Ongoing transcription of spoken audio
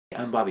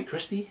I'm Bobby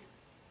Crispy.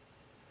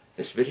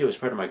 This video is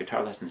part of my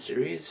guitar lesson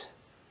series.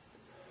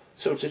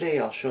 So today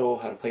I'll show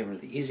how to play one of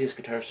the easiest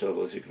guitar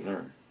solos you can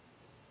learn.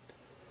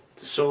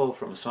 It's a solo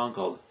from a song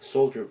called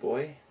Soldier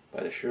Boy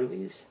by the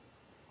Shirleys.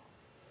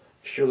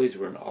 The Shirleys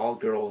were an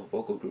all-girl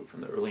vocal group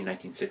from the early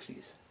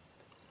 1960s.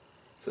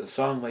 So the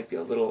song might be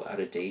a little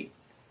out of date,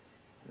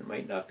 and it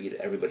might not be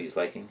to everybody's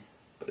liking,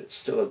 but it's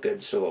still a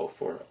good solo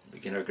for a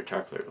beginner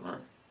guitar player to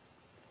learn.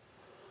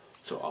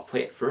 So I'll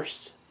play it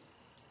first,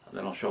 and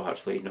then I'll show how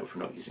to play note for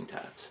note using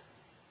tabs.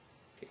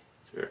 Okay,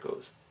 so here it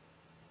goes.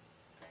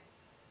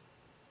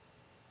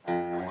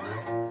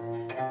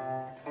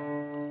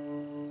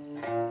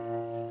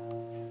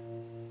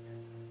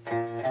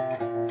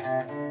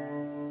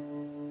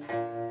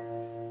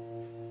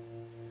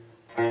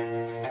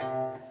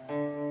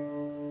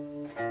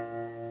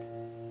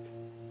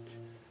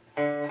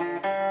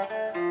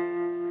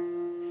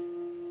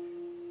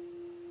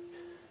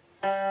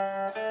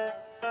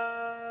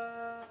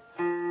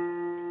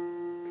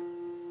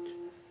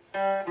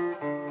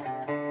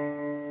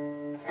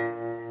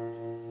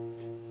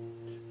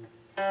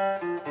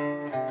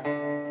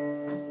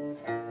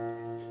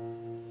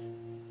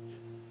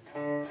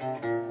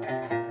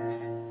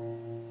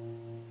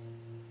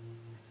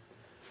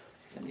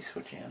 Let me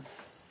switch amps.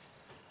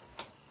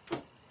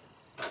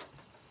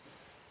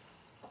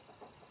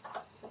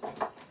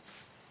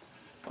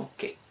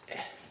 Okay.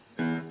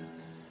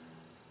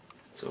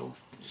 So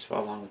just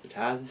follow along with the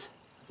tabs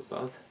up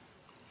above.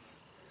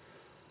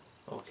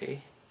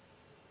 Okay.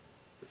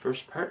 The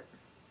first part,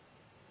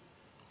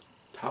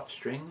 top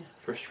string,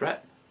 first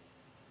fret,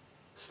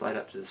 slide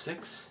up to the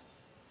 6th,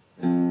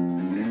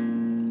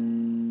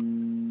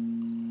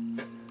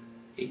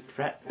 8th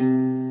fret,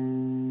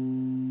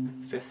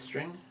 5th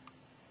string,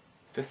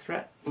 5th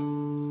fret,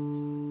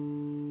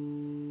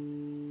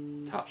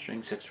 top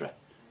string, 6th fret.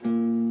 So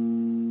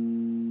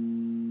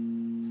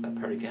that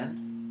part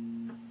again.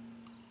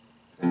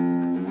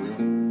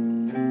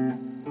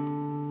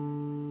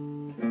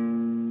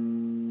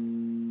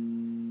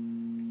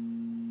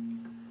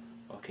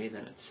 Okay,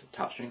 then it's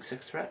top string,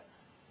 6th fret,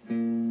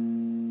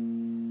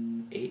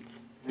 8th,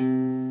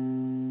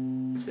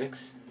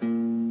 6th,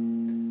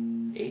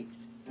 8th,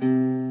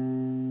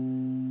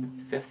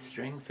 5th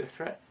string, 5th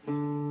fret,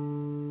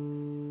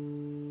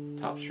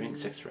 top string,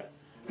 6th fret.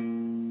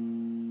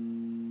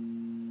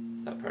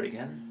 So that part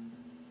again.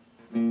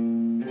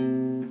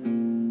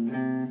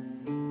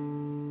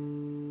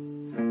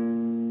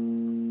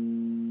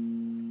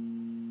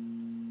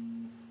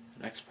 The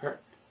next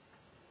part,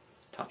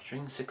 top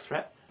string, 6th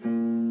fret,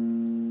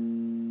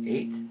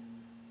 8th,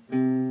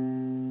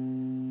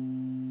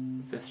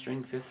 5th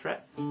string, 5th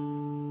fret,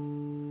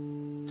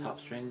 top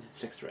string,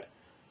 6th fret.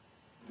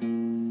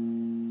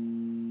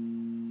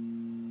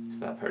 So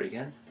that part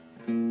again.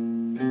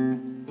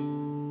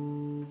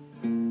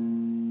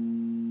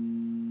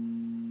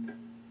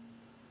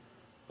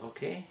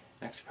 Okay,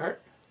 next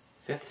part,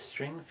 5th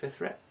string, 5th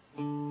fret,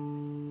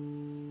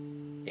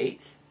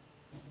 8th,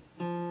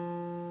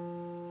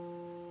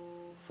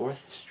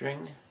 4th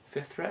string,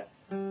 5th fret,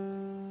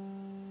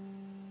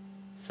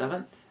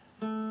 7th,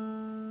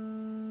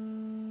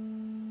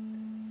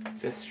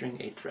 5th string,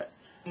 8th fret.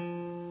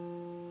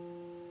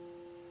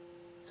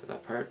 So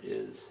that part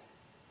is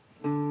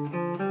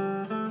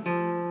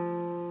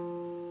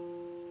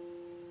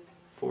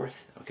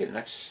 4th. Okay, the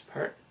next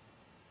part,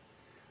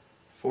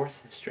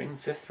 4th string,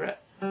 5th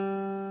fret,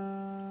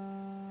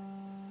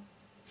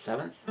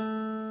 7th,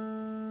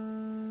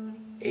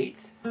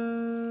 8th,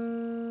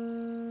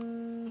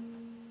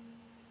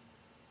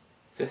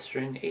 5th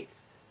string, 8th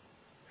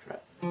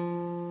fret.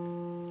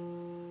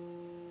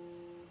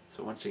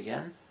 So once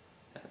again,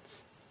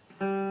 that's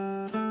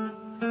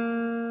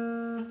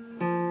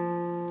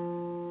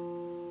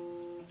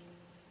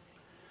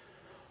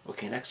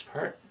okay. Next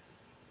part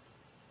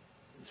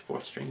is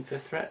 4th string,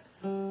 5th fret,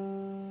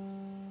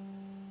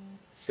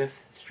 5th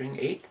string,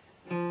 8th,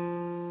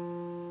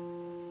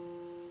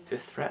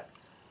 5th fret,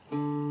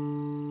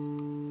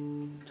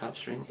 top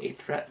string, 8th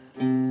fret,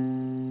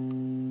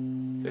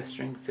 5th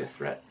string, 5th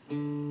fret,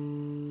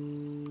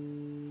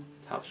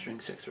 top string,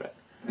 6th fret.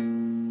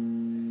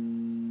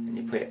 And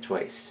you play it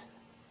twice.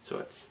 So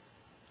it's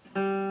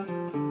and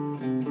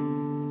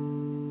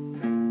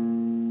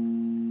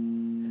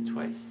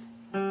twice.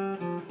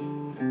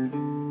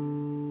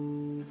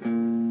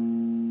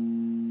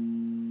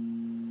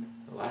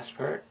 The last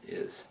part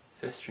is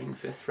 5th string,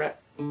 5th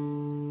fret,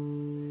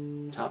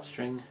 top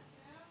string,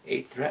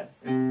 8th fret,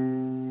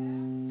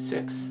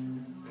 6th,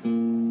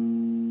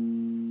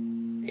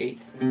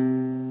 8th,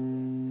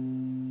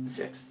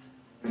 6th.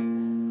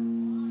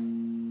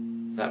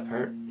 So that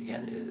part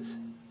again is,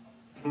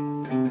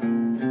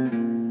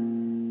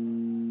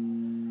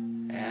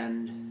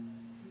 and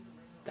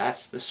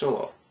that's the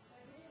solo.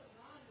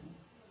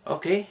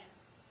 Okay,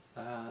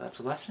 that's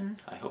a lesson.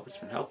 I hope it's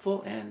been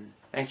helpful, and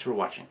thanks for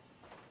watching.